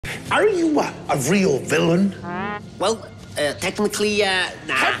Are you a real villain? Well, technically,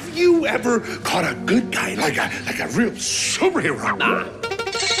 nah. Have you ever caught a good guy, like a real superhero? Nah.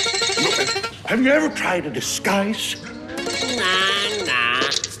 Have you ever tried a disguise? Nah.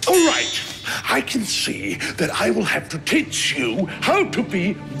 All right. I can see that I will have to teach you how to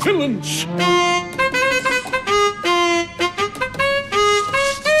be villains.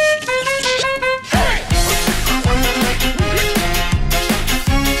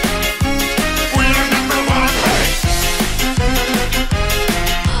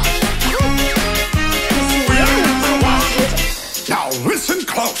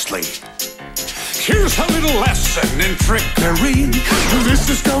 Closely. Here's a little lesson in trickery. This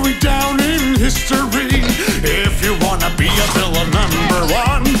is going down in history. If you wanna be a villain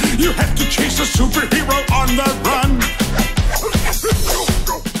 #1, you have to chase a superhero on the run.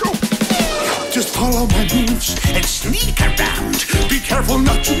 Just follow my moves and sneak around. Be careful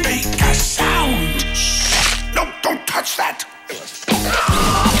not to make a sound. No, don't touch that.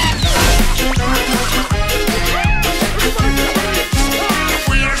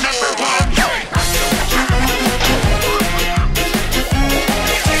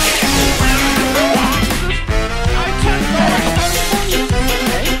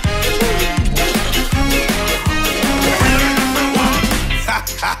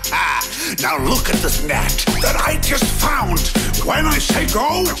 Now look at this net that I just found. When I say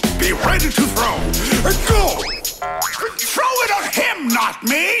go, be ready to throw. Go! Throw it at him, not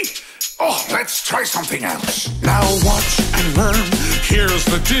me! Oh, let's try something else. Now watch and learn. Here's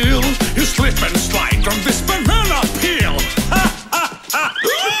the deal. You slip and slide from this banana peel.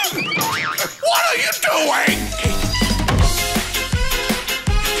 What are you doing?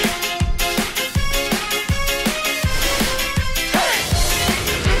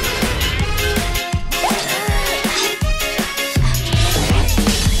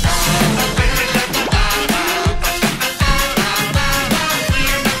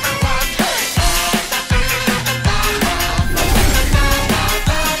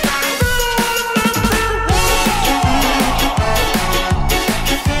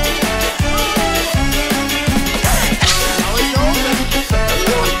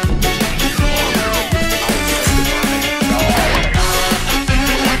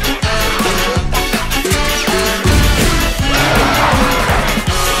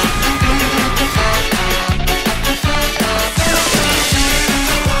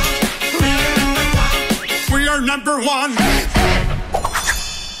 #1.